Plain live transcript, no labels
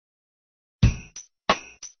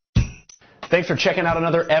Thanks for checking out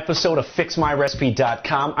another episode of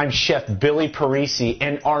FixMyRecipe.com. I'm Chef Billy Parisi,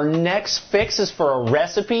 and our next fix is for a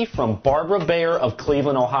recipe from Barbara Bayer of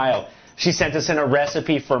Cleveland, Ohio. She sent us in a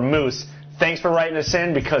recipe for mousse. Thanks for writing us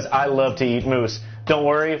in because I love to eat mousse. Don't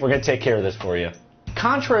worry, we're going to take care of this for you.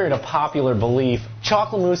 Contrary to popular belief,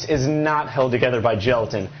 chocolate mousse is not held together by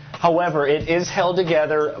gelatin. However, it is held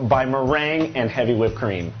together by meringue and heavy whipped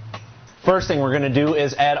cream. First thing we're going to do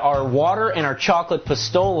is add our water and our chocolate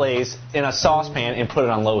pistoles in a saucepan and put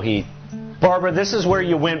it on low heat. Barbara, this is where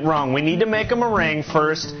you went wrong. We need to make a meringue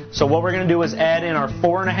first. So what we're going to do is add in our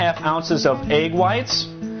 4.5 ounces of egg whites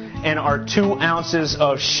and our 2 ounces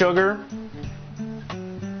of sugar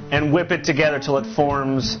and whip it together till it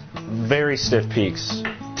forms very stiff peaks.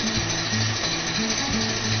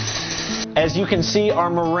 As you can see,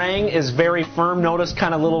 our meringue is very firm. Notice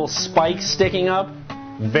kind of little spikes sticking up.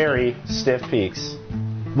 Very stiff peaks.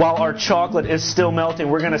 While our chocolate is still melting,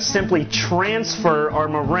 we're going to simply transfer our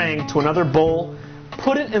meringue to another bowl,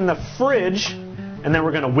 put it in the fridge, and then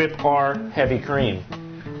we're going to whip our heavy cream.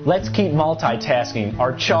 Let's keep multitasking.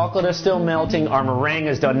 Our chocolate is still melting, our meringue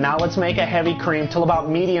is done. Now let's make a heavy cream till about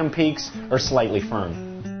medium peaks or slightly firm.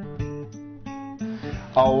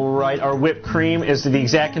 Alright, our whipped cream is the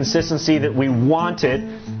exact consistency that we wanted.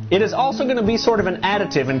 It is also going to be sort of an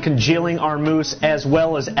additive in congealing our mousse as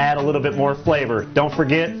well as add a little bit more flavor. Don't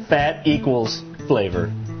forget, fat equals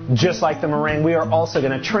flavor. Just like the meringue, we are also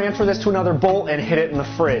going to transfer this to another bowl and hit it in the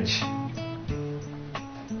fridge.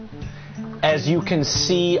 As you can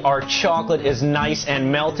see, our chocolate is nice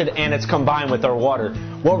and melted and it's combined with our water.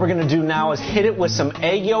 What we're going to do now is hit it with some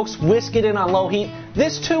egg yolks, whisk it in on low heat.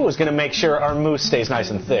 This too is going to make sure our mousse stays nice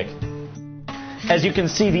and thick. As you can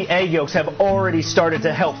see, the egg yolks have already started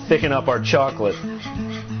to help thicken up our chocolate.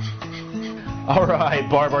 Alright,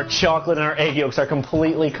 Barb, our chocolate and our egg yolks are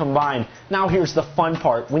completely combined. Now here's the fun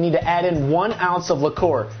part. We need to add in 1 ounce of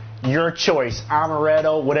liqueur. Your choice,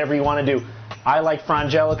 amaretto, whatever you want to do. I like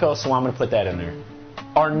Frangelico, so I'm going to put that in there.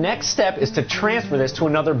 Our next step is to transfer this to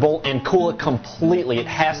another bowl and cool it completely. It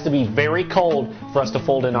has to be very cold for us to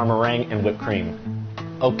fold in our meringue and whipped cream.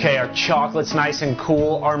 Okay, our chocolate's nice and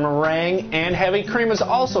cool. Our meringue and heavy cream is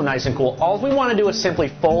also nice and cool. All we want to do is simply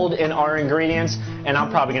fold in our ingredients, and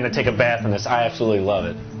I'm probably going to take a bath in this. I absolutely love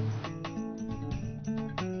it.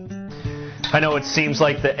 I know it seems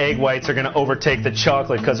like the egg whites are going to overtake the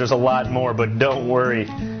chocolate because there's a lot more, but don't worry.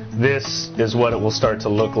 This is what it will start to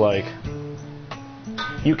look like.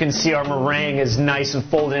 You can see our meringue is nice and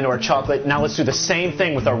folded into our chocolate. Now let's do the same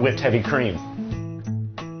thing with our whipped heavy cream.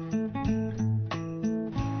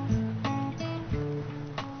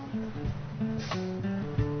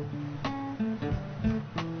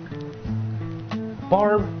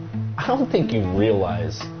 Barb, I don't think you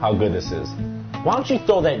realize how good this is. Why don't you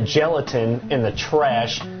throw that gelatin in the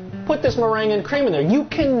trash, put this meringue and cream in there. You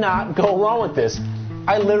cannot go wrong with this.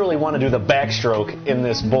 I literally want to do the backstroke in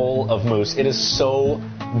this bowl of mousse. It is so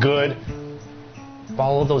good.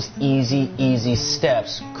 Follow those easy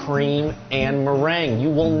steps. Cream and meringue. You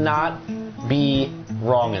will not be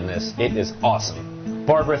wrong in this. It is awesome.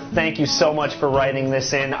 Barbara, thank you so much for writing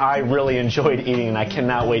this in. I really enjoyed eating and I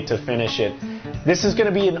cannot wait to finish it. This is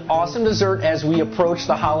going to be an awesome dessert as we approach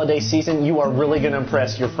the holiday season. You are really going to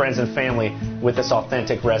impress your friends and family with this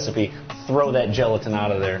authentic recipe. Throw that gelatin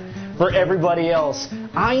out of there. For everybody else,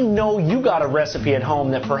 I know you got a recipe at home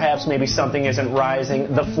that perhaps maybe something isn't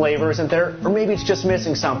rising, the flavor isn't there, or maybe it's just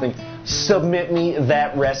missing something. Submit me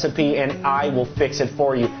that recipe and I will fix it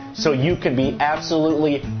for you so you can be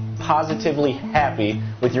absolutely, positively happy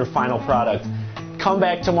with your final product. Come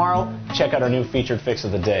back tomorrow, check out our new featured fix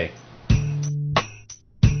of the day.